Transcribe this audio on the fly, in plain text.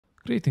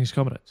Greetings,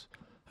 comrades,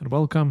 and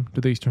welcome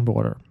to the Eastern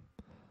Border.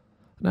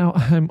 Now,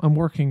 I'm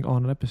working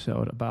on an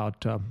episode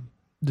about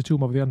the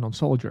Tomb of the Unknown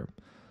Soldier,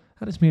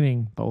 and it's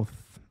meaning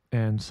both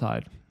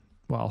inside,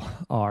 well,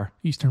 our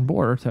Eastern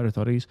Border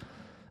territories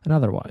and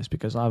otherwise,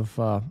 because I've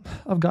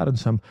gotten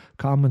some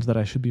comments that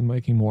I should be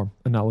making more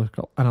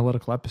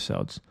analytical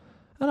episodes,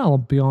 and I'll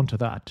be on to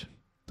that.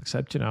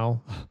 Except,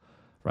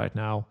 right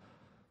now,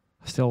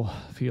 I still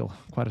feel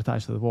quite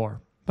attached to the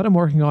war, but I'm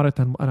working on it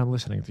and I'm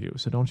listening to you,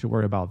 so don't you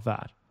worry about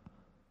that.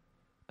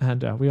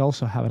 And we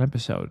also have an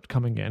episode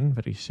coming in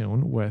very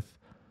soon with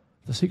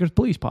the Secret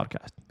Police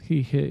podcast.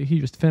 He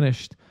just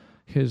finished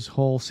his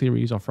whole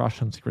series of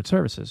Russian secret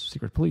services,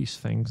 secret police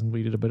things, and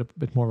we did a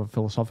bit more of a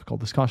philosophical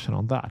discussion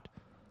on that.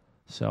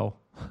 So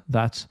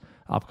that's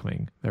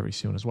upcoming very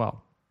soon as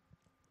well.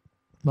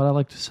 What I'd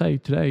like to say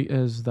today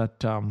is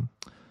that,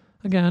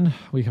 again,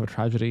 we have a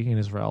tragedy in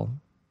Israel,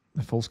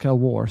 a full-scale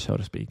war, so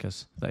to speak,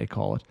 as they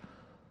call it.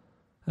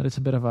 And it's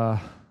a bit of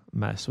a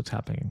mess what's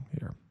happening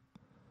here.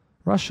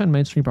 Russian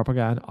mainstream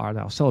propaganda are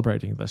now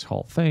celebrating this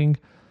whole thing.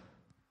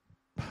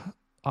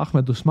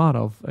 Ahmed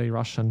Usmanov, a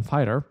Russian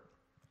fighter,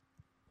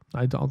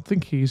 I don't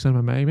think he's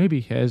MMA,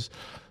 maybe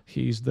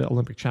he's the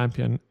Olympic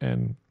champion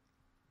in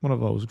one of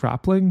those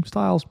grappling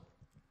styles.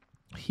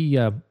 He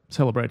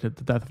celebrated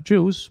the death of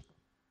Jews,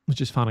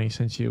 which is funny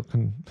since you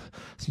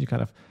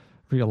kind of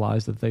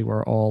realize that they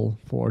were all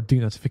for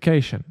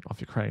denazification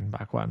of Ukraine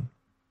back when.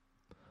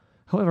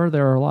 However,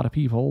 there are a lot of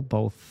people,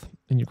 both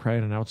in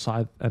Ukraine and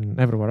outside and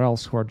everywhere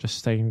else, who are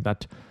just saying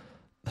that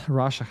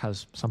Russia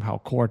has somehow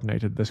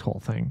coordinated this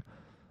whole thing.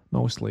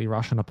 Mostly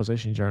Russian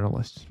opposition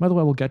journalists. By the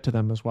way, we'll get to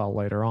them as well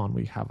later on.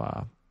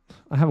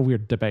 I have a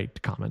weird debate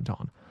to comment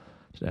on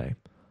today.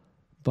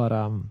 But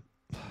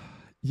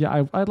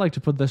I'd like to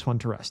put this one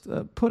to rest.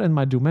 Putin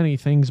might do many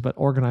things, but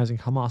organizing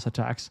Hamas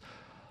attacks,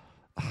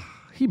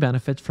 he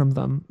benefits from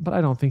them, but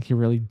I don't think he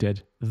really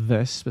did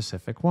this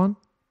specific one.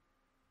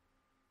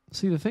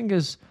 See, the thing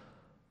is,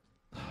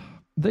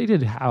 they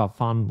did have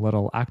fun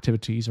little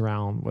activities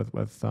around with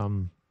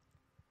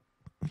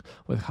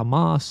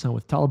Hamas and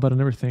with Taliban and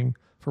everything.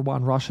 For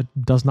one, Russia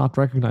does not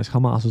recognize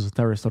Hamas as a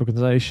terrorist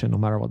organization, no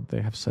matter what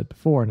they have said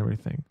before and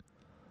everything.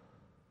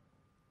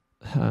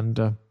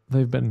 And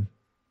they've been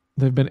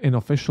in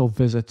official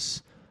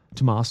visits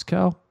to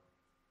Moscow.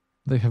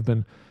 They have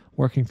been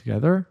working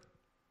together,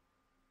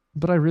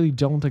 but I really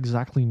don't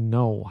exactly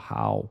know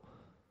how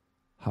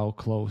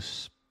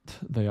close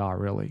they are,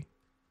 really.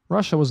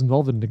 Russia was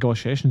involved in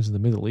negotiations in the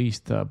Middle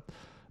East,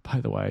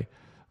 by the way,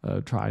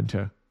 trying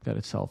to get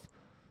itself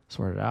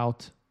sorted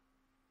out.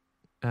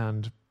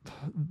 But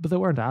they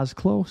weren't as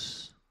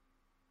close.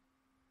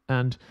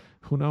 And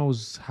who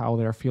knows how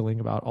they're feeling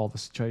about all the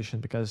situation,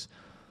 because,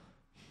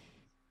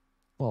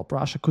 well,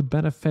 Russia could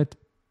benefit,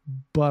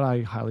 but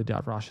I highly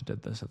doubt Russia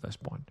did this at this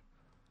point.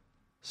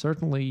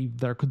 Certainly,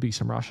 there could be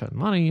some Russian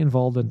money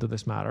involved into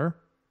this matter.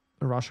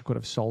 Russia could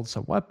have sold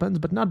some weapons,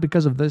 but not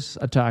because of this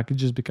attack,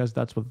 just because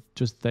that's what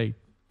they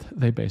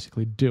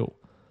basically do.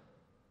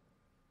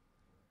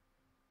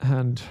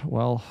 And,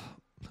 well,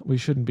 we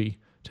shouldn't be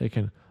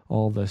taking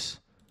all this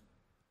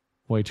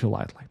way too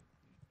lightly.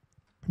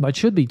 What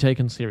should be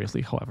taken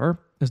seriously, however,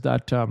 is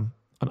that an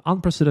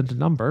unprecedented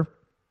number,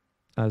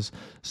 as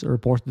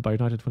reported by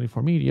United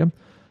 24 Media,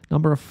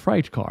 number of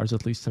freight cars,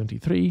 at least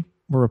 73,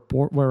 were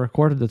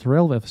recorded at a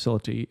railway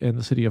facility in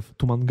the city of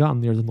Tumangan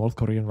near the North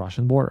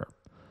Korean-Russian border.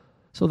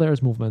 So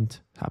there's movement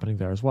happening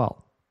there as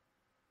well.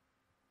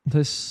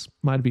 This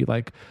might be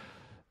like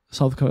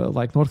North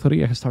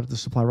Korea has started to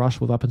supply Russia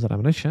with weapons and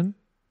ammunition,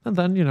 and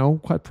then,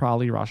 quite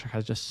probably Russia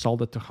has just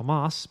sold it to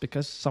Hamas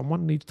because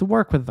someone needs to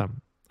work with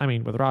them. I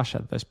mean, with Russia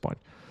at this point,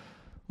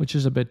 which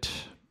is a bit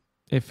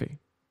iffy.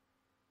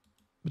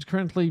 But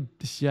currently,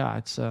 it's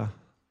a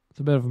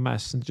bit of a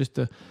mess. And just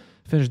to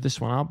finish this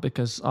one up,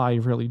 because I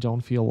really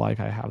don't feel like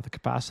I have the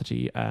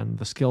capacity and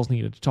the skills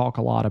needed to talk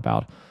a lot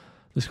about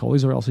this whole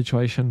Israel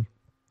situation.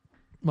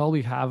 Well,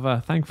 we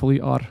have, thankfully,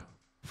 our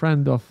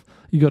friend of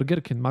Igor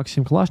Girkin,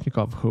 Maxim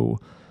Kalashnikov, who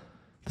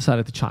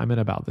decided to chime in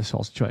about this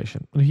whole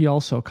situation. And he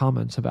also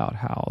comments about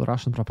how the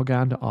Russian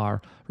propaganda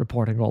are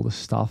reporting all this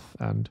stuff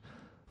and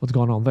what's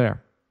going on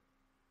there.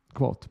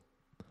 Quote,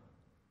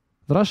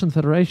 "The Russian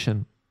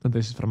Federation," and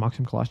this is from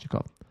Maxim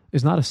Kalashnikov,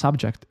 "is not a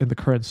subject in the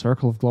current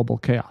circle of global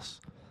chaos.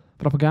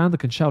 Propaganda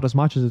can shout as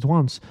much as it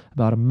wants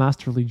about a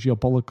masterly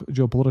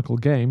geopolitical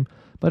game,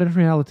 but in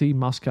reality,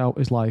 Moscow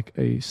is like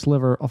a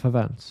sliver of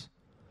events.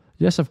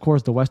 Yes, of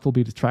course, the West will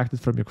be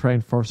distracted from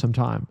Ukraine for some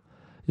time.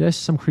 Yes,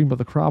 some cream of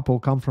the crop will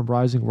come from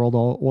rising world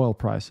oil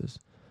prices,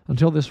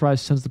 until this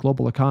rise sends the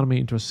global economy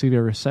into a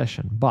severe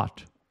recession.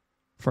 But,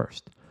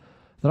 first,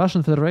 the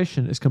Russian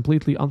Federation is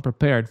completely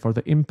unprepared for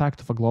the impact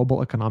of a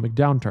global economic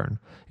downturn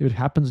if it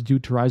happens due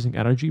to rising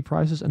energy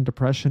prices and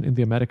depression in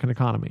the American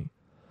economy.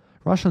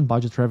 Russian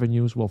budget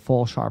revenues will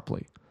fall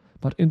sharply,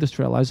 but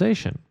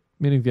industrialization,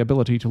 meaning the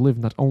ability to live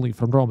not only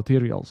from raw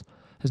materials,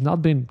 has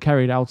not been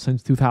carried out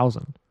since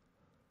 2000.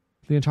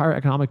 The entire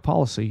economic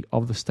policy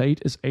of the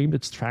state is aimed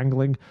at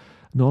strangling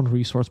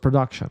non-resource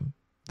production.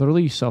 The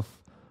release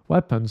of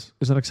weapons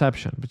is an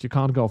exception, but you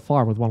can't go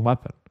far with one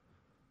weapon.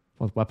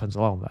 With weapons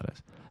alone, that is.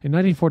 In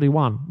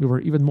 1941, we were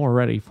even more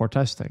ready for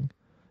testing.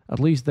 At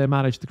least they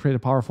managed to create a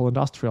powerful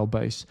industrial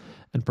base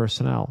and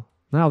personnel.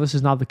 Now this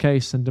is not the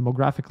case, and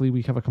demographically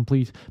we have a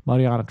complete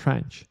Mariana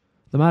Trench.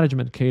 The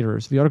management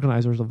caterers, the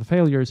organizers of the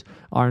failures,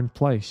 are in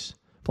place.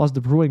 Plus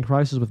the brewing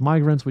crisis with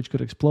migrants, which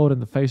could explode in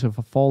the face of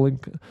falling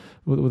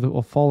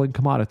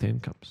commodity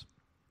incomes.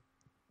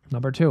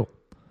 Number 2.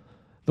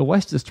 The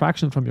West's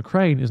distraction from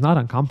Ukraine is not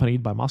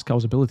accompanied by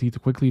Moscow's ability to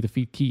quickly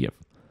defeat Kiev.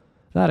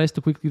 That is,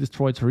 to quickly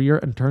destroy its rear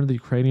and turn the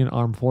Ukrainian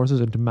armed forces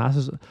into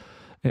masses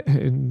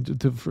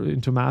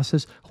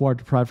who are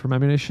deprived from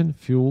ammunition,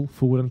 fuel,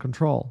 food, and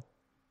control.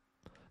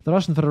 The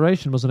Russian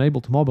Federation was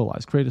unable to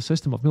mobilize, create a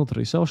system of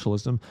military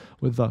socialism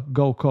with the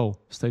GOKO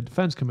state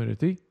defense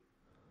community.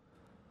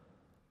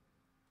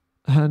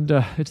 And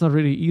it's not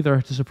really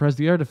either to suppress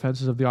the air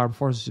defenses of the armed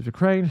forces of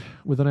Ukraine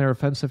with an air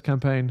offensive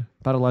campaign,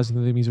 paralyzing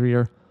the enemy's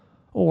rear,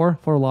 or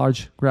for a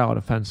large ground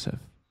offensive.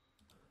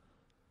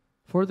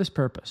 For this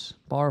purpose,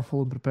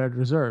 powerful and prepared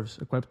reserves,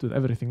 equipped with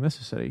everything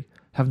necessary,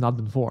 have not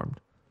been formed.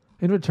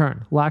 In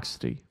return,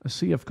 laxity, a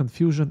sea of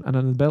confusion, and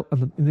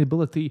an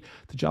inability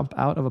to jump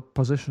out of a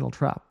positional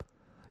trap.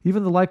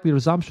 Even the likely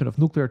resumption of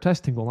nuclear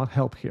testing will not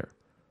help here.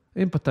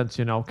 Impotence,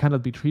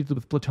 cannot be treated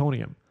with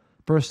plutonium.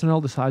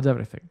 Personnel decides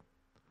everything.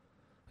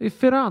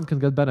 If Iran can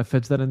get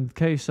benefits, then in the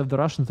case of the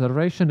Russian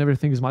Federation,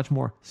 everything is much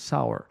more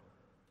sour.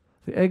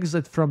 The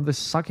exit from this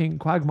sucking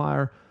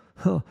quagmire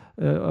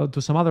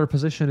to some other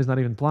position is not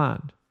even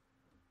planned.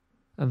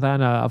 And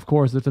then, of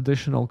course, the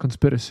traditional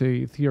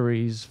conspiracy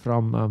theories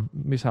from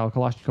Mikhail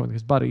Kalashnikov and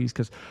his buddies,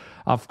 because,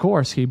 of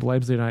course, he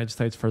blames the United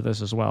States for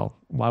this as well.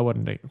 Why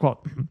wouldn't he?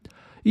 Quote,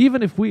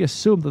 even if we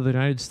assume that the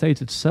United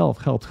States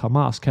itself helped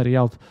Hamas carry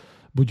out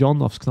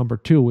Budyonovsk No.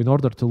 2 in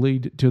order to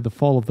lead to the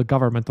fall of the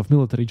government of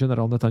military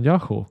general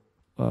Netanyahu,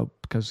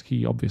 because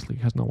he obviously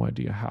has no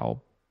idea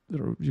how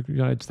the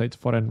United States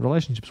foreign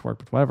relationships work,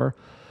 but whatever,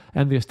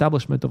 and the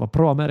establishment of a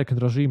pro-American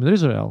regime in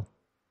Israel,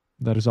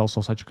 there is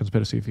also such a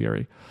conspiracy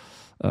theory.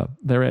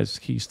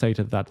 He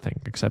stated that thing,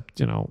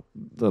 except, in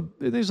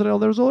Israel,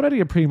 there's already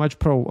a pretty much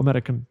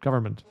pro-American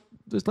government.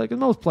 It's like in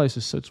most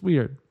places, so it's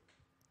weird.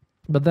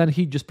 But then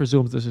he just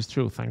presumes this is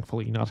true,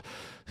 thankfully, not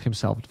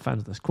himself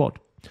defends this. Quote,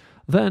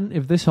 then,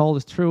 if this all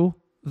is true,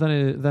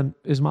 then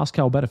is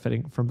Moscow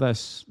benefiting from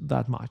this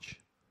that much?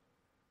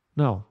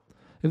 No.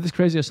 If this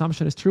crazy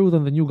assumption is true,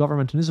 then the new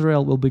government in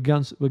Israel will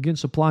begin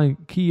supplying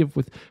Kiev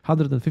with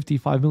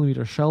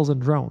 155mm shells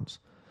and drones,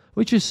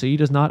 which you see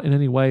does not in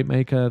any way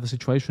make the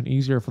situation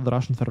easier for the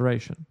Russian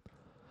Federation.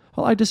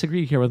 Well, I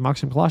disagree here with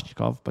Maxim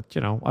Kalashnikov, but,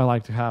 I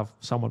like to have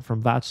someone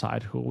from that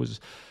side who was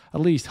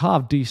at least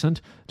half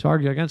decent to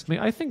argue against me.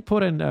 I think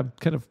Putin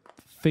kind of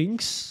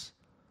thinks,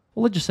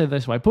 well, let's just say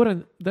this way,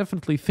 Putin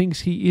definitely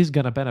thinks he is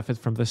going to benefit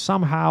from this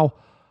somehow.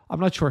 I'm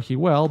not sure he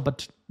will,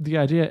 but the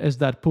idea is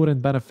that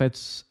Putin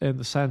benefits in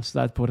the sense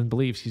that Putin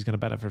believes he's going to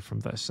benefit from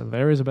this. And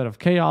there is a bit of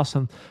chaos,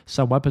 and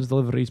some weapons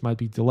deliveries might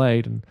be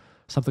delayed, and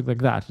something like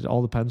that. It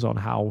all depends on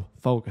how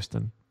focused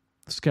and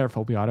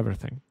careful we are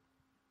everything.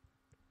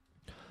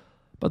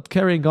 But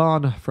carrying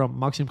on from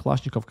Maxim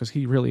Kalashnikov, because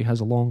he really has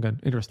a long and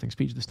interesting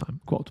speech this time,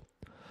 quote,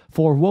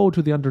 for woe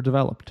to the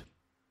underdeveloped.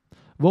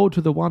 Woe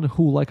to the one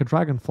who, like a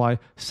dragonfly,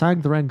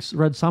 sang the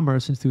red summer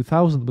since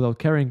 2000 without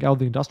carrying out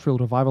the industrial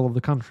revival of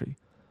the country.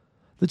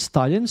 Did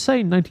Stalin say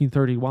in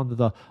 1931 that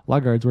the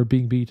laggards were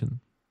being beaten?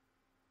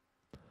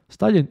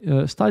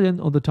 Stalin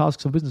on the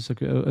tasks of business,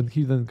 and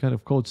he then kind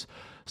of quotes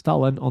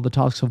Stalin on the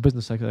tasks of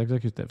business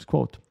executives,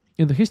 quote,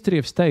 in the history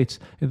of states,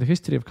 in the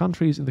history of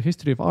countries, in the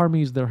history of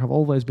armies, there have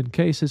always been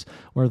cases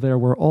where there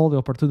were all the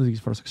opportunities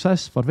for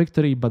success, for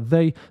victory, but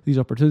these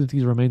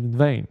opportunities remained in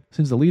vain,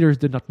 since the leaders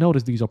did not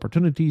notice these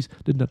opportunities,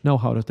 did not know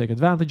how to take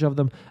advantage of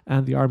them,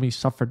 and the armies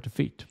suffered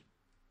defeat.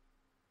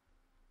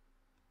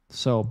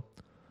 So,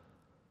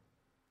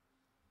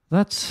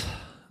 that's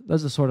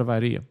the sort of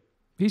idea.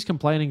 He's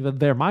complaining that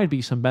there might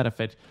be some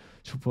benefit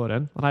to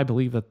Putin, and I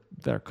believe that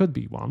there could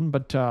be one,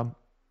 but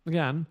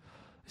again,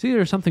 it's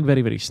either something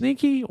very, very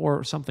sneaky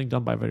or something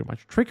done by very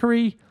much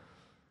trickery,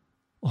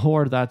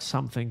 or that's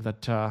something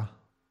that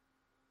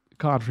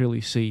can't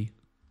really see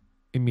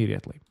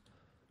immediately.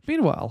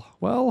 Meanwhile,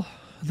 well,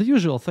 the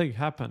usual thing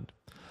happened.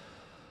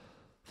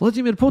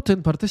 Vladimir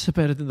Putin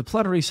participated in the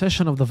plenary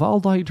session of the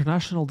Valdai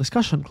International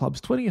Discussion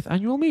Club's 20th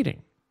annual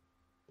meeting.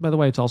 By the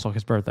way, it's also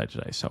his birthday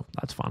today, so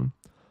that's fun.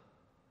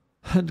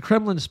 And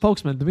Kremlin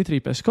spokesman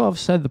Dmitry Peskov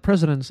said the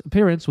president's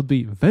appearance would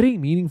be very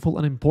meaningful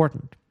and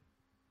important.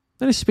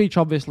 In his speech,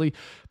 obviously,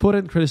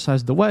 Putin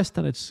criticized the West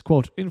and its,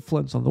 quote,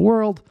 influence on the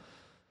world,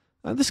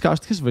 and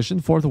discussed his vision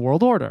for the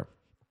world order.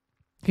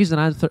 He then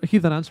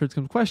answered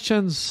some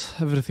questions,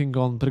 everything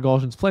on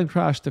Prigozhin's plane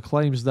crash, the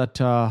claims that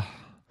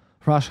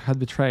Russia had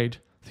betrayed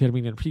the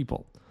Armenian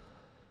people.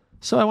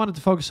 So I wanted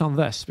to focus on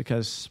this,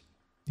 because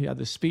he had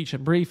this speech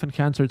in brief and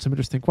he answered some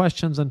interesting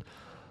questions, and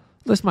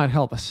this might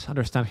help us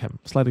understand him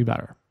slightly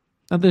better.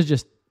 And this is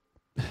just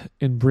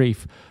in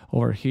brief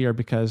over here,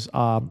 because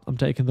I'm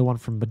taking the one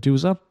from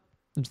Medusa,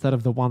 instead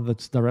of the one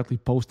that's directly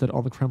posted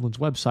on the Kremlin's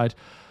website.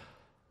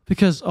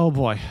 Because, oh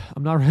boy,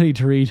 I'm not ready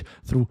to read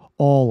through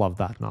all of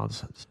that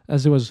nonsense,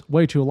 as it was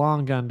way too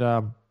long and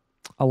a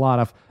lot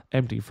of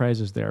empty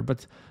phrases there.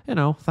 But,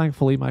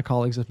 thankfully my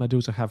colleagues at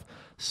Medusa have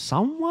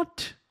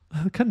somewhat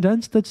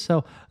condensed it,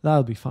 so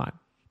that'll be fine.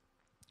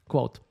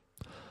 Quote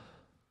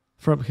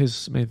from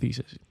his main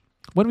thesis.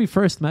 When we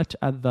first met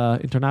at the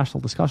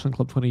International Discussion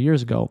Club 20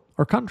 years ago,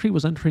 our country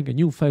was entering a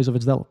new phase of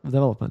its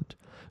development.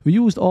 We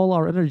used all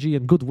our energy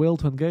and goodwill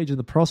to engage in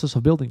the process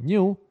of building a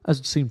new, as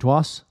it seemed to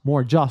us,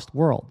 more just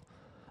world.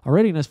 Our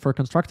readiness for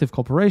constructive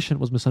cooperation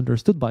was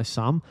misunderstood by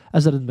some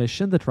as an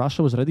admission that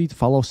Russia was ready to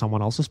follow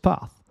someone else's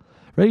path,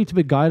 ready to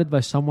be guided by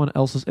someone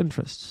else's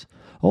interests.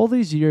 All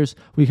these years,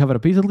 we have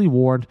repeatedly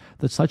warned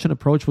that such an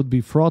approach would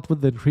be fraught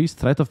with the increased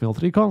threat of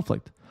military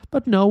conflict,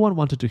 but no one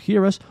wanted to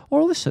hear us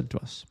or listen to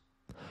us.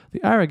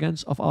 The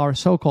arrogance of our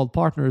so-called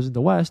partners in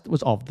the West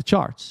was off the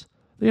charts.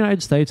 The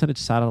United States and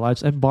its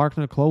satellites embarked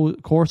on a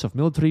course of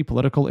military,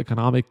 political,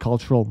 economic,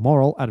 cultural,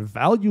 moral, and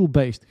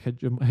value-based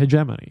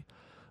hegemony.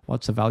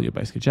 What's a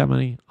value-based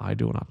hegemony? I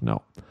do not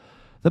know.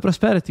 The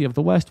prosperity of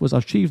the West was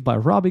achieved by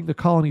robbing the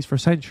colonies for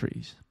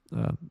centuries.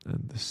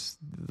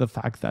 The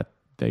fact that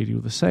they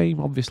do the same,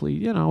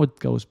 obviously, it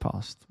goes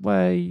past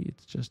way.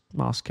 It's just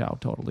Moscow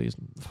totally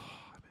isn't.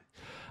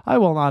 I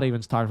will not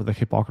even start with the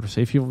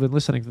hypocrisy. If you've been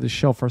listening to this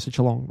show for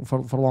a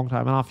long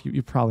time enough,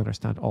 you probably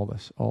understand all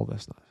this.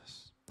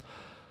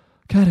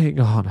 Carrying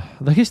on.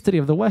 The history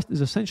of the West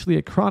is essentially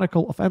a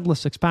chronicle of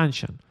endless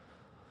expansion.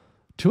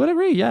 To a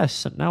degree,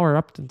 yes, and now we're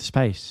up into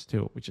space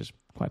too, which is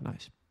quite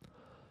nice.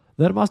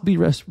 There must be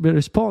a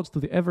response to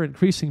the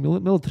ever-increasing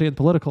military and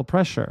political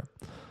pressure.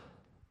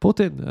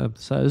 Putin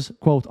says,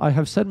 quote, I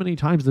have said many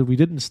times that we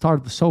didn't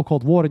start the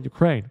so-called war in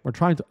Ukraine. We're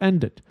trying to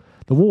end it.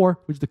 The war,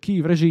 which the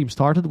Kyiv regime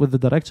started with the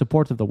direct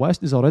support of the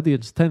West, is already in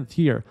its 10th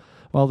year,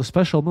 while the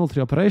special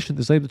military operation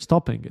is aimed at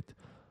stopping it.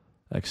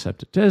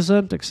 Except it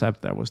isn't,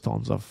 except there was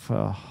tons of...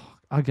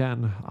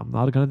 again, I'm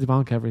not going to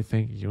debunk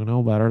everything. You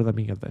know better than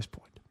me at this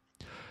point.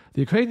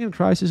 The Ukrainian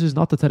crisis is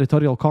not a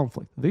territorial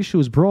conflict. The issue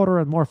is broader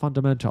and more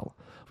fundamental.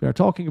 We are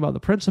talking about the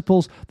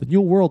principles the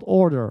new world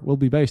order will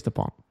be based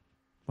upon.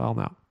 Well,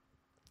 now,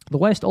 the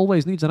West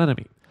always needs an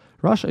enemy.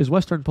 Russia is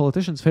Western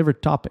politicians'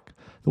 favorite topic.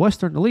 The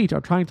Western elite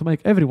are trying to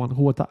make everyone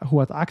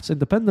who acts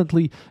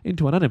independently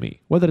into an enemy,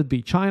 whether it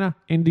be China,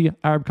 India,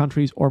 Arab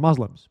countries, or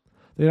Muslims.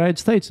 The United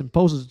States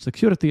imposes its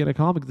security and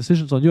economic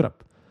decisions on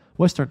Europe.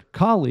 Western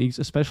colleagues,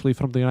 especially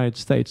from the United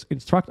States,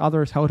 instruct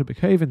others how to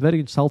behave in very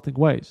insulting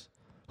ways.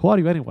 Who are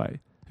you anyway?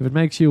 If it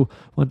makes you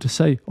want to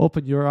say,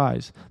 open your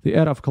eyes, the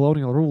era of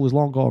colonial rule is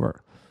long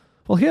over.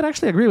 Well, he'd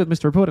actually agree with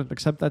Mr. Putin,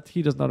 except that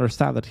he doesn't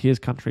understand that his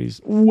country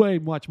is way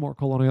much more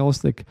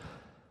colonialistic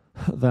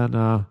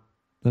than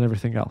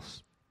everything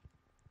else.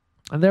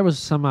 And there was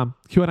some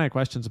Q&A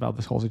questions about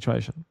this whole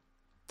situation.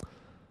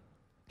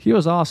 He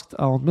was asked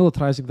on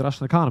militarizing the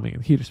Russian economy,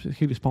 and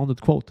he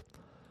responded, quote,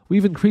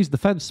 we've increased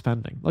defense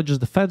spending, not just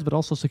defense, but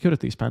also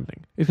security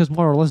spending. It has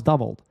more or less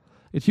doubled.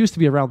 It used to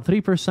be around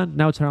 3%,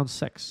 now it's around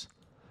 6%.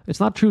 It's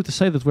not true to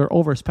say that we're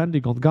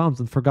overspending on guns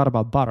and forgot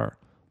about butter.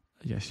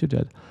 Yes, you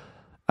did.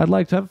 I'd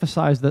like to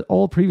emphasize that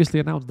all previously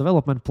announced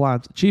development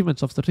plans,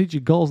 achievements of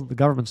strategic goals, and the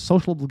government's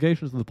social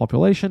obligations to the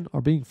population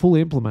are being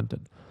fully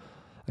implemented.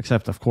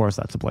 Except, of course,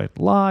 that's a blatant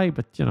lie,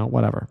 but,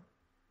 whatever.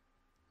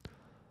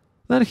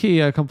 Then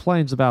he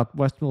complains about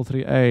West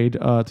military aid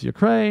to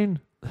Ukraine,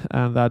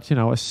 and that,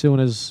 as soon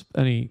as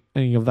any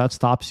of that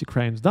stops,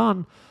 Ukraine's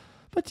done.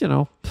 But,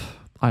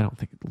 I don't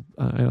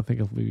think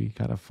it'll be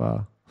kind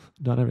of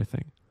done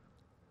everything.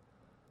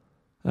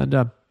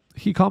 And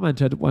he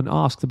commented when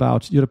asked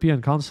about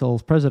European Council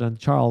President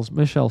Charles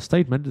Michel's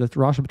statement that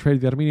Russia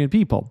betrayed the Armenian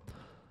people.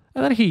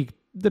 And then he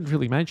didn't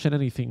really mention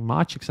anything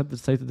much, except that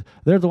stated,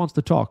 they're the ones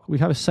to talk. We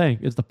have a saying,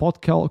 it's the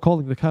pot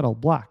calling the kettle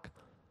black.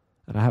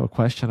 And I have a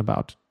question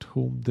about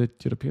whom did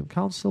European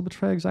Council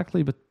betray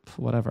exactly, but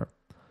whatever.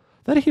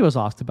 Then he was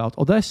asked about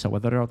Odessa,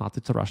 whether or not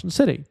it's a Russian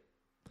city.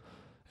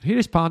 He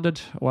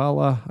responded,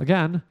 well,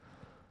 again,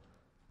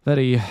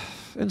 very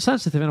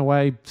insensitive in a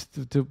way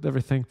to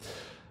everything.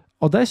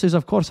 Odessa is,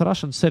 of course, a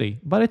Russian city,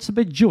 but it's a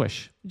bit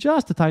Jewish,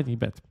 just a tiny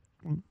bit.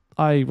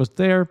 I was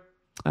there,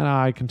 and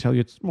I can tell you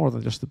it's more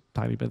than just a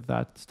tiny bit of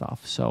that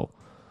stuff, so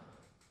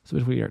it's a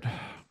bit weird.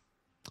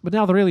 But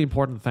now the really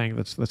important thing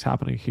that's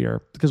happening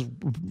here, because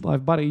my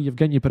buddy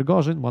Yevgeny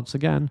Prigozhin, once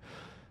again,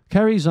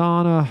 carries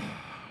on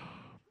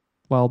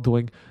while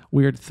doing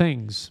weird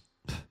things,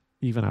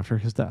 even after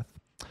his death.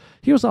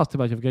 He was asked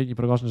about Yevgeny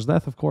Prigozhin's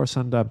death, of course,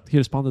 and he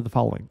responded the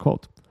following,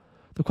 quote,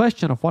 the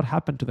question of what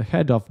happened to the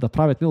head of the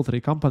private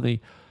military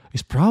company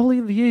is probably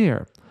in the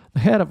air. The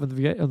head of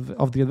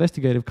the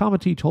investigative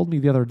committee told me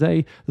the other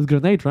day that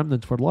grenade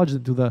remnants were lodged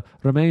into the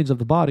remains of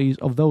the bodies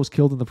of those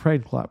killed in the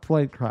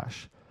plane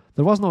crash.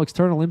 There was no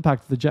external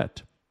impact of the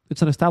jet.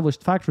 It's an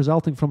established fact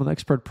resulting from an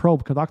expert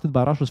probe conducted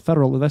by Russia's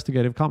Federal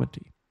Investigative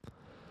Committee.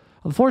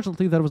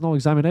 Unfortunately, there was no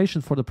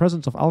examination for the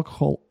presence of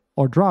alcohol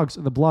or drugs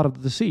in the blood of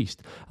the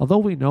deceased. Although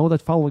we know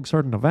that following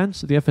certain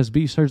events, the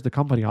FSB searched the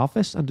company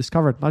office and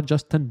discovered not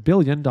just $10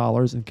 billion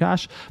in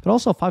cash, but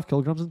also 5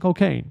 kilograms in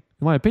cocaine.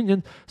 In my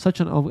opinion, such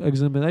an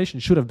examination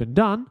should have been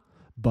done,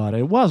 but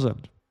it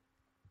wasn't.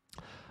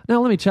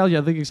 Now, let me tell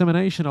you, the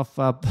examination of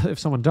if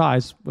someone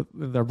dies with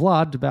their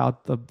blood,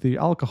 about the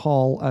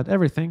alcohol and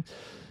everything,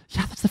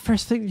 yeah, that's the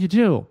first thing you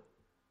do.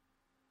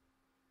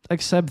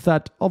 Except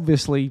that,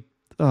 obviously,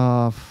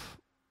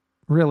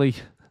 really,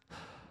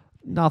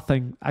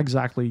 nothing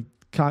exactly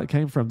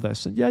came from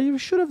this. And yeah, you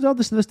should have done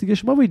this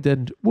investigation, but we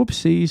didn't.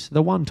 Whoopsies,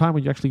 the one time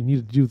when you actually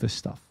needed to do this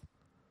stuff.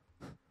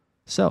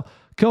 So,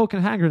 coke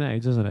and hand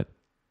grenades, isn't it?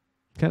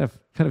 Kind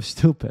of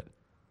stupid.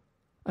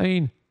 I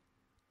mean,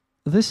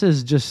 this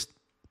is just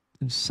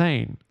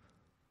insane.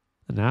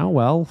 And now,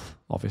 well,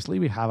 obviously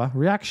we have a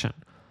reaction,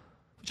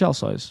 which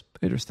also is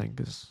interesting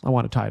because I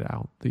want to tie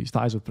down these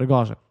ties with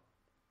Prigozhin.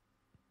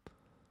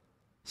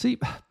 See,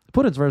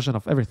 Putin's version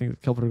of everything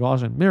that killed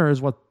Prigozhin mirrors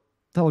what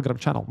Telegram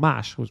channel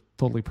MASH, who's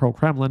totally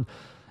pro-Kremlin,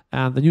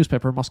 and the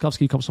newspaper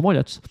Moskovsky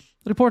Komsomolets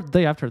reported the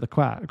day after the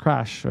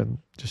crash, and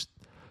just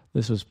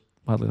this was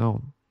widely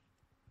known.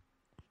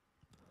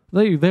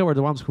 They were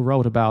the ones who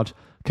wrote about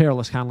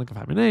careless handling of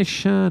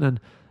ammunition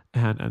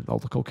and all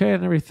the cocaine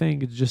and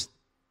everything. It's just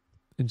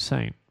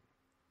insane.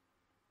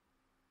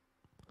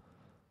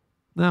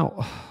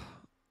 Now,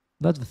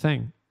 that's the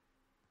thing.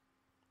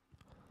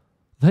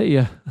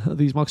 These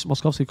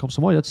Moskovsky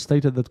Komsomolets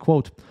stated that,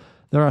 quote,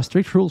 there are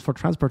strict rules for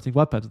transporting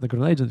weapons. The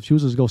grenades and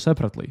fuses go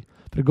separately.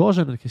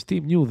 Prigozhin and his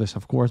team knew this,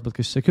 of course, but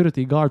his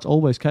security guards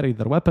always carried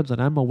their weapons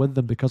and ammo with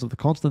them because of the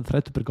constant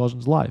threat to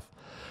Prigozhin's life.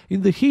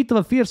 In the heat of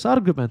a fierce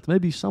argument,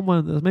 maybe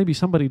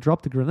somebody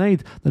dropped a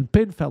grenade, then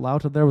pin fell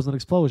out and there was an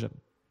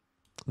explosion.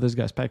 This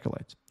guy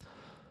speculates.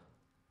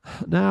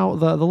 Now,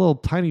 the little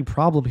tiny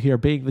problem here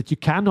being that you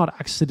cannot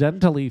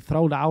accidentally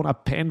throw down a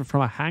pin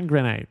from a hand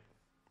grenade.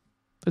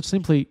 It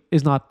simply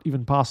is not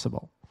even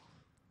possible.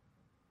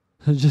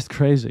 It's just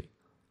crazy.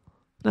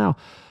 Now,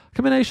 a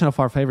combination of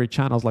our favorite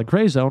channels like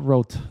Grey Zone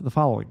wrote the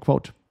following,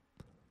 quote,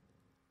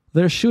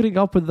 they're shooting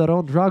up with their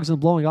own drugs and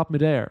blowing up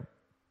midair.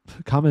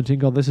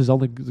 Commenting on this is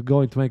only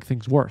going to make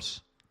things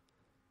worse.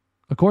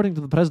 According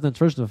to the president's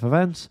version of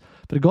events,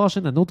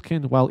 Prigozhin and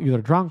Nutkin, while either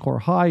drunk or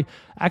high,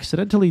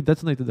 accidentally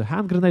detonated the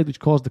hand grenade which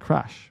caused the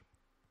crash.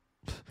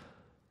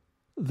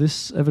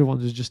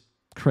 Everyone is just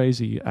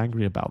crazy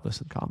angry about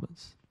this in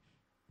comments.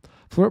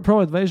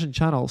 Pro-invasion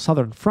channel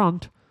Southern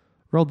Front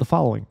wrote the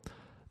following.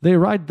 They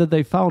write that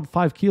they found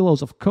 5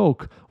 kilos of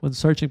coke when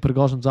searching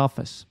Prigozhin's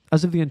office,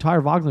 as if the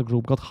entire Wagner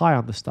group got high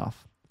on this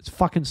stuff. It's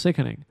fucking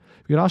sickening.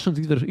 We Russians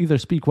either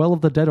speak well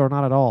of the dead or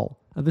not at all,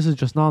 and this is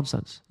just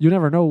nonsense. You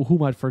never know who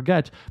might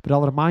forget, but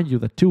I'll remind you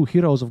that 2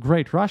 heroes of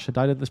great Russia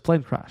died in this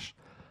plane crash.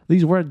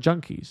 These weren't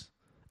junkies,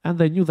 and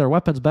they knew their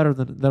weapons better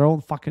than their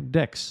own fucking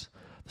dicks.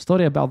 The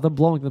story about them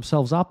blowing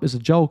themselves up is a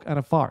joke and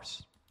a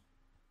farce.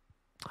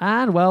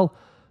 And, well,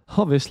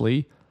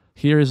 obviously,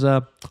 here is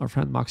our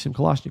friend Maxim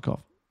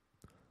Kalashnikov.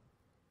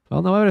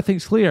 Well, now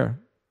everything's clear.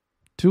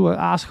 2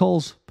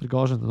 assholes,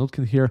 Prigozhin and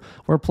Nutkin here,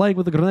 were playing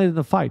with a grenade in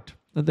a fight,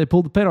 and they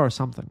pulled the pin or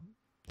something.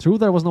 True,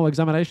 there was no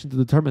examination to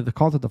determine the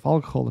content of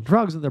alcohol and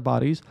drugs in their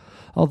bodies,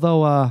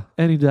 although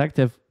any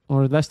detective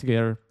or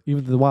investigator,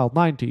 even in the wild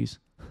 90s,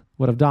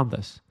 would have done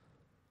this.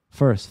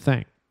 First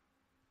thing.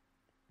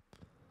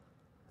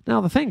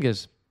 Now, the thing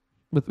is,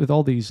 with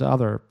all these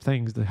other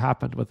things that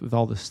happened with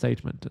all this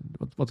statement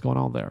and what's going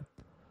on there,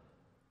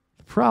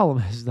 the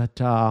problem is that,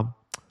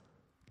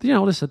 do you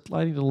notice a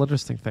little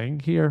interesting thing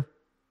here?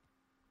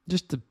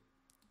 Just a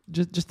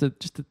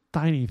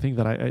tiny thing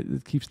that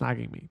it keeps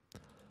nagging me.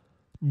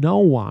 No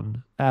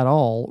one at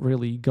all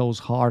really goes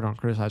hard on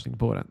criticizing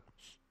Putin.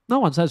 No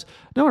one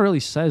really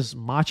says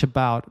much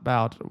about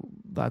that,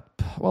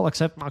 well,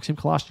 except Maxim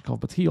Kalashnikov,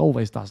 but he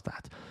always does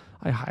that.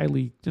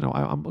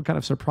 I'm kind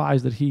of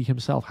surprised that he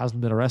himself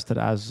hasn't been arrested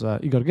as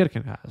Igor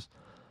Girkin has.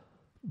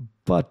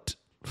 But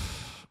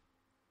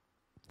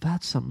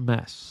that's a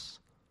mess.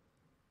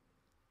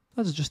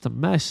 That's just a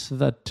mess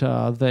that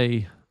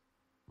they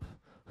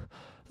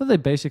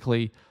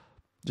basically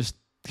just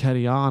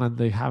carry on, and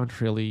they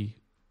haven't really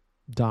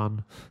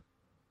done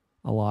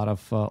a lot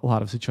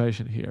of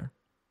situation here.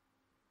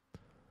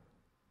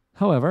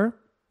 However,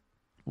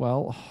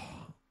 well,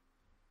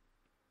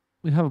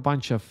 we have a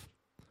bunch of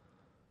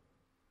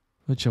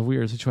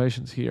weird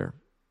situations here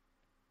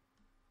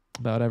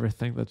about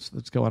everything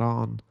that's going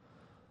on,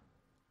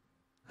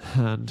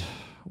 and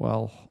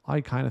well,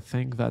 I kind of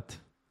think that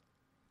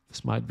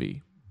this might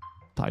be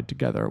tied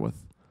together with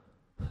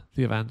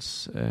the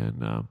events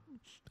in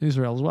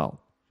Israel as well.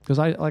 Because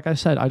like I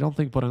said, I don't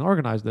think Putin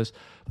organized this,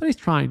 but he's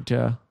trying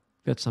to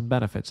get some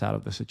benefits out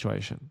of the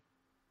situation.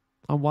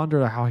 I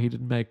wonder how he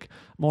didn't make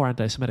more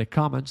anti-Semitic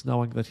comments,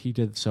 knowing that he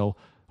did so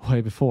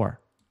way before.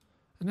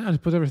 And now to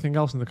put everything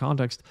else in the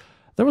context,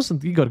 there was an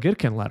Igor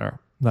Girkin letter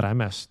that I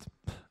missed.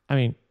 I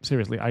mean,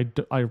 seriously,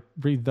 I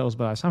read those,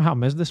 but I somehow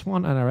missed this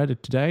one, and I read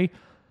it today,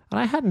 and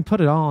I hadn't put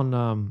it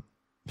on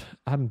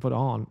hadn't put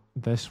on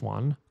this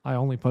one. I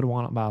only put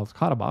one about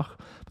Karabakh,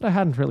 but I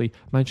hadn't really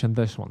mentioned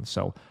this one.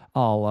 So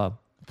I'll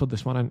put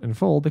this one in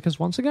full because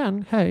once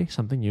again, hey,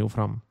 something new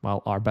from,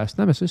 well, our best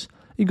nemesis,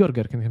 Igor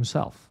Girkin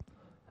himself.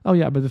 Oh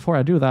yeah, but before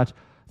I do that,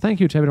 thank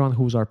you to everyone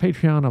who's our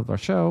Patreon of our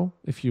show.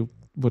 If you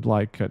would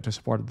like to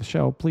support the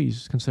show,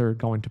 please consider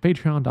going to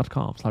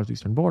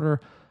patreon.com/easternborder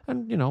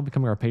and,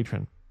 becoming our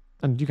patron.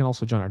 And you can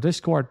also join our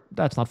Discord.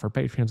 That's not for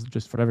patrons,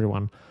 just for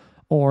everyone.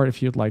 Or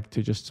if you'd like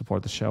to just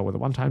support the show with a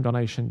one-time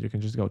donation, you can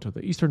just go to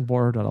the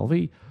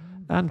easternborder.lv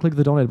and click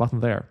the donate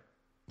button there.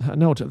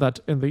 Note that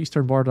in the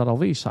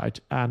easternborder.lv site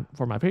and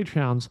for my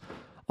Patreons,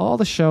 all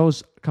the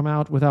shows come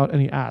out without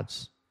any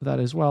ads. That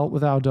is, well,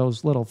 without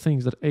those little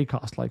things that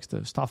Acast likes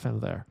to stuff in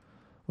there,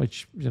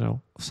 which,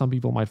 some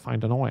people might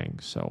find annoying.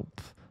 So,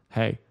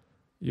 hey,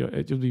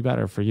 it would be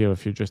better for you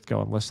if you just go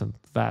and listen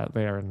to that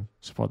there and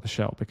support the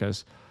show,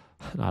 because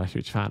I'm not a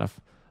huge fan of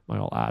my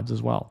old ads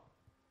as well.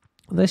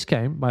 This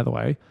came, by the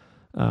way,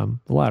 the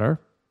letter,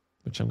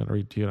 which I'm going to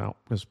read to you now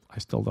because I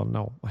still don't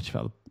know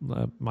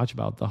much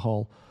about the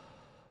whole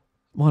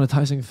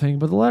monetizing thing.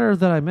 But the letter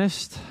that I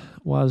missed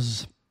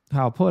was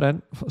how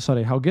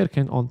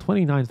Girkin on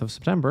 29th of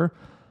September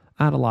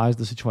analyzed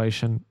the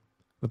situation,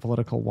 the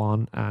political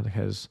one, and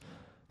his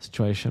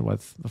situation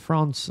with the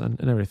fronts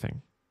and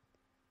everything.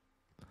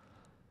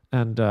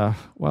 And, the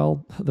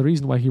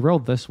reason why he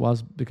wrote this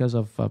was because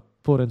of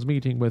Putin's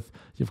meeting with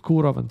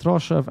Yevkurov and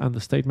Troshev and the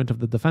statement of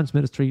the Defense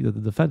Ministry that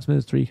the Defense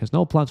Ministry has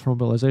no plans for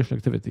mobilization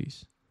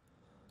activities.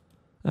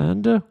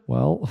 And,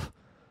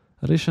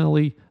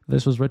 additionally,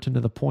 this was written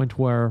at the point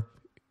where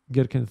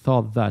Girkin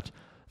thought that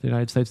the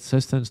United States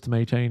assistance to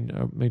maintain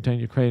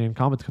Ukrainian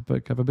combat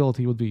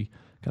capability would be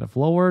kind of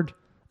lowered,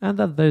 and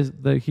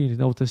that he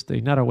noticed a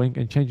narrowing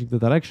and changing the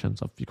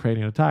directions of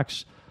Ukrainian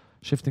attacks,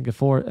 shifting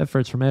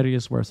efforts from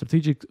areas where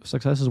strategic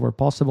successes were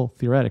possible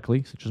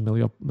theoretically, such as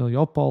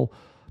Melitopol,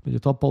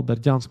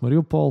 Berdyansk,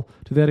 Mariupol,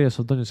 to the areas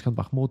of Donetsk and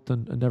Bakhmut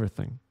and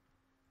everything.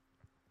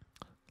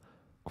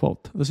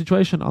 Quote, the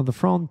situation on the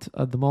front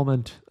at the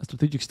moment, a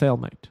strategic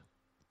stalemate.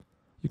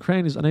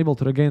 Ukraine is unable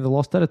to regain the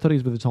lost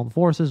territories with its own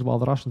forces, while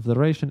the Russian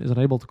Federation is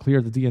unable to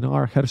clear the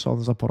DNR, Kherson,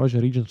 and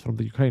Zaporozhye regions from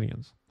the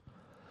Ukrainians.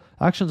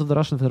 Actions of the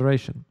Russian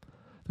Federation.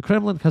 The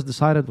Kremlin has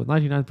decided with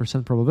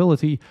 99%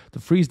 probability to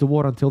freeze the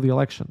war until the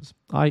elections,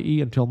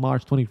 i.e. until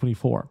March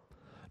 2024.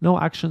 No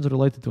actions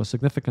related to a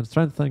significant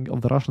strengthening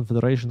of the Russian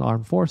Federation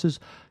armed forces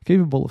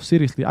capable of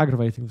seriously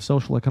aggravating the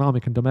social,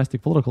 economic, and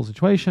domestic political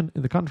situation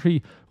in the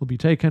country will be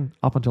taken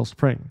up until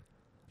spring.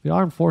 The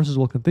armed forces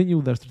will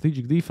continue their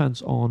strategic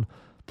defense on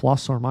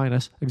plus or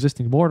minus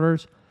existing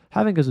borders,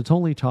 having as its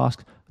only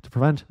task to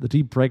prevent the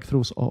deep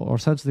breakthroughs or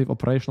sensitive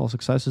operational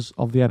successes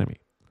of the enemy.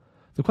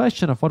 The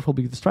question of what will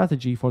be the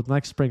strategy for the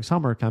next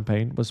spring-summer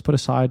campaign was put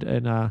aside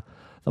in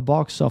the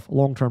box of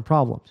long-term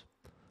problems.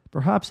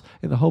 Perhaps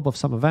in the hope of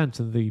some events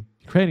in the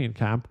Ukrainian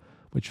camp,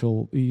 which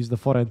will ease the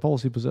foreign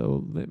policy of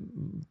the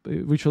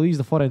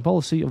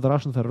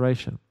Russian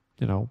Federation.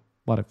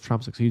 What if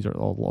Trump succeeds or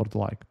the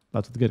like?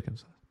 That's what Girkin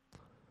says.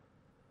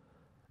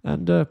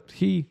 And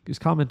he is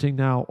commenting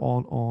now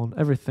on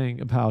everything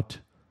about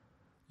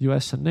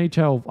US and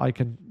NATO. I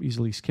can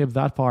easily skip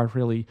that part,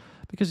 really,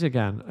 because,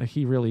 again,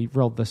 he really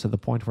wrote this at the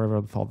point where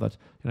everyone thought that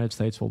the United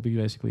States will be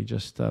basically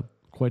just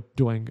quit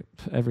doing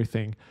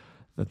everything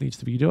that needs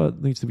to be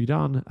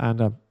done.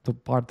 And the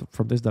part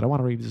from this that I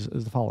want to read is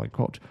the following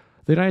quote.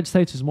 The United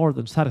States is more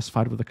than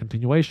satisfied with the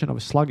continuation of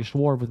a sluggish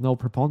war with no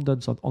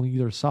preponderance on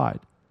either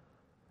side.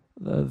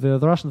 The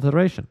Russian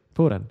Federation,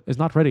 Putin, is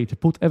not ready to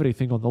put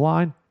everything on the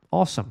line.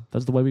 Awesome.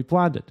 That's the way we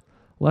planned it.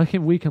 Let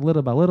him weaken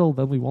little by little,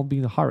 then we won't be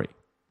in a hurry.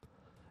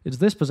 It's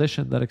this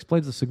position that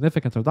explains the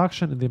significant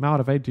reduction in the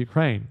amount of aid to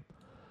Ukraine.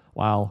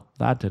 Well,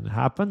 that didn't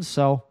happen,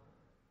 so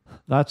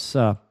that's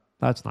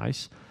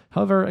nice.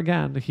 However,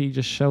 again, he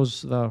just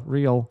shows the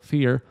real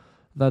fear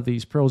that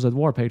these pro-Z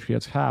war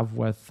patriots have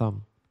with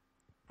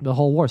the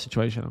whole war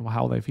situation and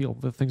how they feel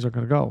that things are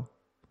going to go.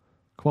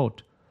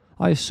 Quote,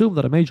 I assume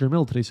that a major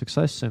military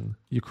success in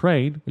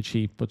Ukraine, which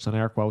he puts in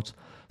air quotes,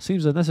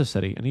 seems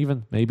unnecessary and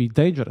even maybe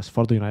dangerous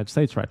for the United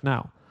States right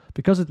now,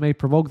 because it may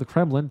provoke the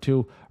Kremlin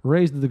to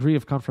raise the degree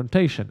of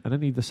confrontation and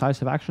any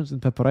decisive actions in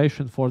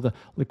preparation for the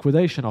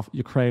liquidation of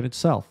Ukraine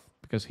itself,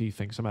 because he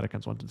thinks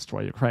Americans want to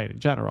destroy Ukraine in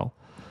general.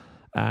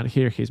 And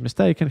here he's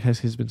mistaken, because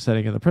he's been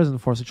sitting in the prison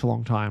for such a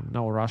long time.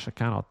 No, Russia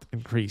cannot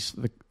increase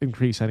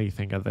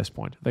anything at this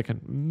point. They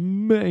can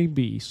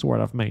maybe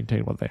sort of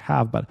maintain what they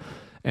have, but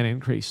an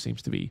increase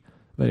seems to be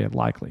very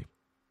unlikely.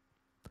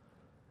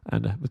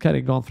 And but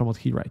carrying on from what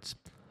he writes.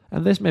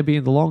 And this may be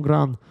in the long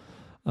run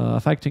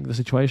affecting the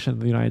situation in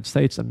the United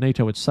States and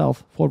NATO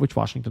itself, for which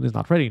Washington is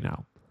not ready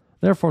now.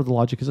 Therefore, the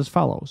logic is as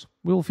follows.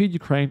 We will feed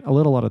Ukraine a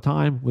little at a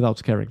time without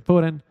scaring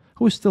Putin,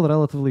 who is still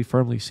relatively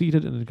firmly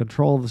seated and in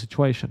control of the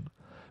situation.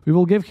 We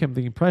will give him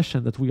the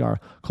impression that we are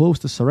close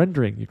to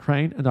surrendering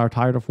Ukraine and are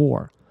tired of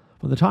war.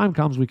 When the time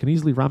comes, we can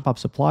easily ramp up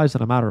supplies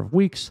in a matter of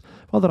weeks,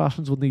 while the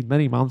Russians would need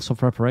many months of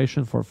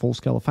preparation for a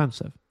full-scale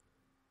offensive.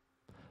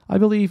 I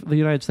believe the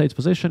United States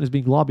position is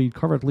being lobbied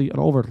covertly and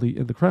overtly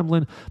in the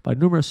Kremlin by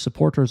numerous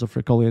supporters of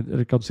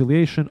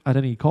reconciliation at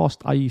any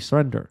cost, i.e.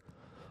 surrender.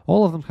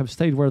 All of them have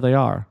stayed where they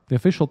are. The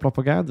official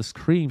propaganda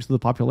screams to the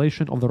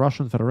population of the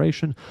Russian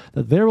Federation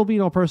that there will be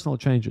no personal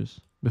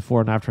changes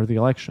before and after the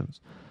elections.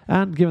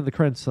 And given the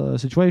current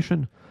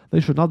situation,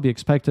 they should not be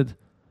expected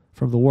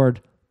from the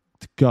word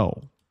to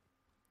go.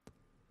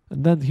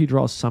 And then he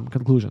draws some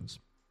conclusions.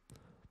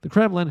 The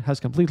Kremlin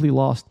has completely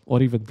lost,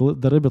 or even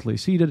deliberately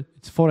ceded,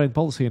 its foreign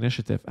policy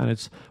initiative, and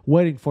it's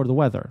waiting for the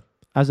weather,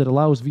 as it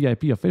allows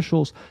VIP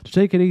officials to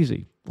take it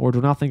easy, or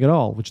do nothing at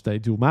all, which they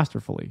do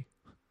masterfully.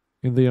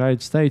 In the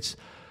United States,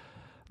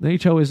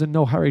 NATO is in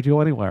no hurry to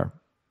go anywhere,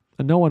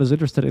 and no one is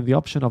interested in the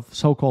option of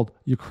so-called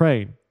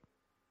Ukraine.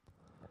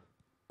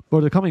 For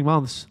the coming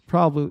months,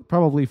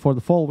 probably for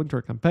the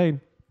fall-winter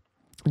campaign,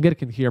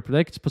 Girkin here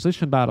predicts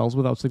position battles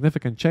without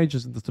significant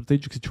changes in the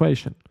strategic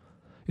situation.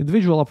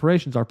 Individual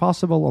operations are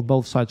possible on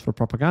both sides for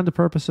propaganda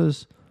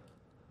purposes.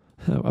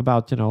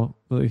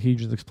 He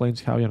just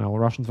explains how,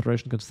 Russian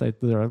Federation can state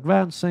that they're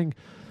advancing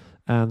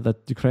and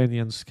that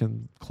Ukrainians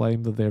can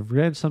claim that they've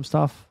gained some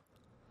stuff,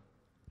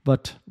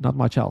 but not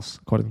much else,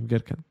 according to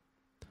Girkin.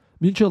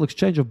 Mutual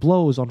exchange of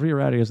blows on rear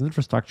areas and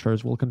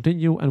infrastructures will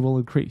continue and will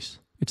increase.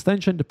 Its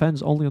tension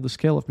depends only on the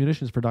scale of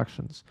munitions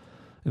productions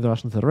in the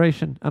Russian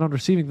Federation and on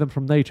receiving them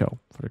from NATO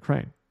for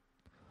Ukraine.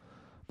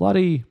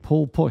 Bloody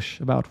pull-push,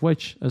 about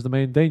which, as the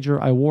main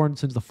danger I warned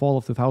since the fall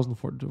of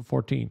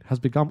 2014, has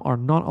become our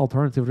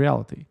non-alternative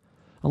reality.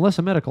 Unless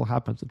a miracle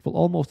happens, it will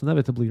almost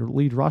inevitably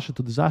lead Russia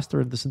to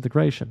disaster and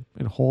disintegration,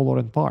 in whole or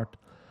in part.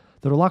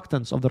 The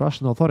reluctance of the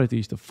Russian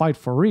authorities to fight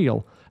for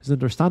real is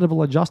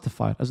understandable and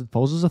justified, as it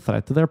poses a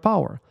threat to their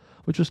power,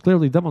 which was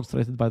clearly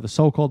demonstrated by the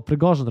so-called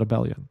Prigozhin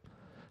rebellion.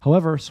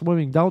 However,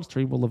 swimming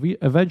downstream will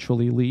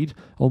eventually lead,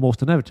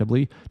 almost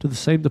inevitably, to the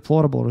same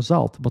deplorable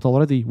result, but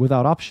already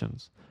without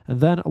options. And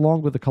then,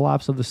 along with the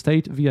collapse of the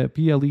state, VIP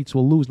elites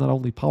will lose not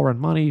only power and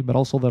money, but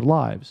also their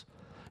lives.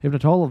 If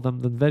not all of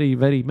them, then very,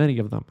 very many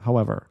of them,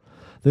 however.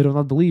 They do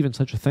not believe in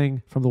such a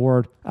thing from the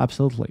word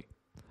absolutely.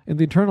 In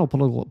the internal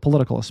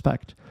political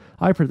aspect,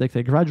 I predict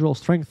a gradual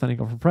strengthening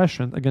of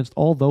repression against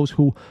all those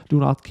who do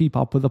not keep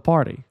up with the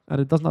party, and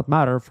it does not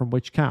matter from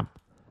which camp.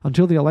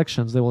 Until the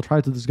elections, they will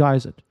try to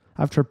disguise it.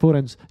 After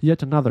Putin's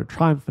yet another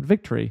triumphant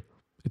victory,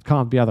 it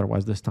can't be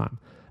otherwise this time.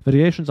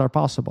 Variations are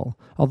possible,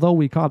 although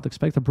we can't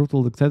expect a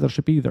brutal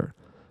dictatorship either.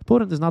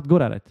 Putin is not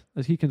good at it,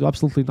 as he can do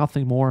absolutely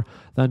nothing more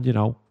than,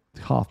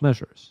 half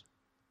measures.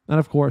 And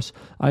of course,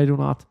 I do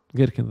not,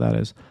 Girkin that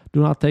is, do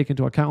not take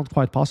into account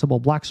quite possible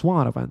black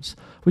swan events,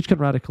 which can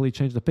radically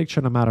change the picture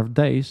in a matter of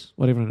days,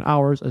 or even in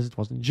hours, as it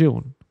was in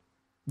June.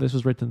 This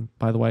was written,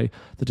 by the way,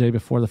 the day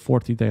before the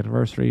 40th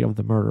anniversary of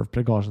the murder of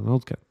Prigozhin and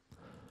Girkin.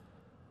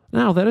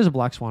 Now, there is a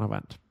black swan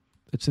event.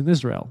 It's in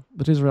Israel,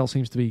 but Israel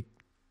seems to be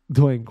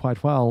doing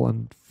quite well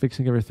and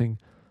fixing everything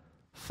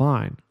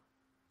fine.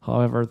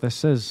 However,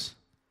 this is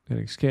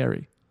getting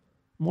scary.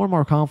 More and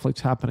more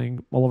conflicts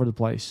happening all over the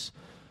place.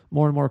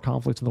 More and more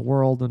conflicts in the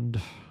world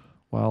and,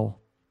 more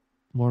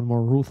and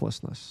more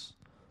ruthlessness.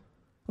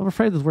 I'm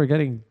afraid that we're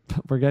getting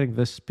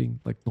this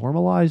being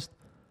normalized.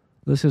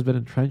 This has been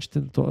entrenched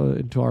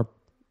into our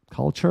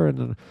culture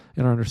and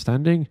in our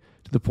understanding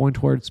to the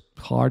point where it's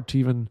hard to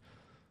even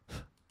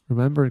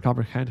remember and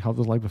comprehend how it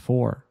was like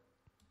before.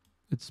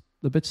 It's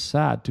a bit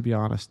sad, to be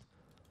honest.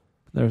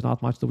 There's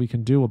not much that we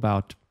can do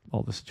about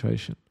all the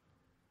situation.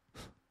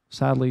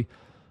 Sadly,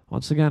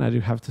 once again, I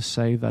do have to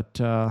say that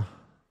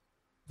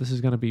this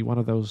is going to be one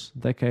of those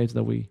decades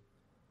that we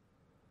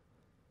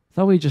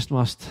just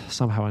must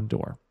somehow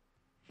endure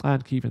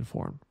and keep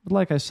informed. But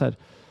like I said,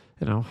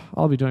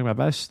 I'll be doing my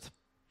best,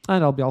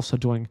 and I'll be also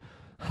doing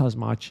as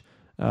much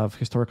of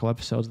historical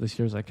episodes this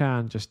year as I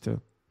can, just to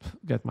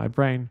get my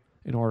brain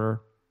in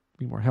order,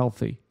 be more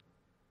healthy.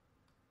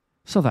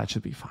 So that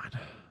should be fine.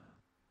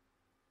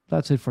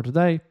 That's it for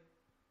today.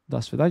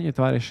 До свидания,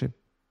 товарищи.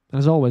 And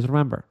as always,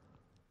 remember,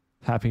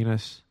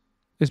 happiness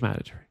is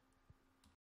mandatory.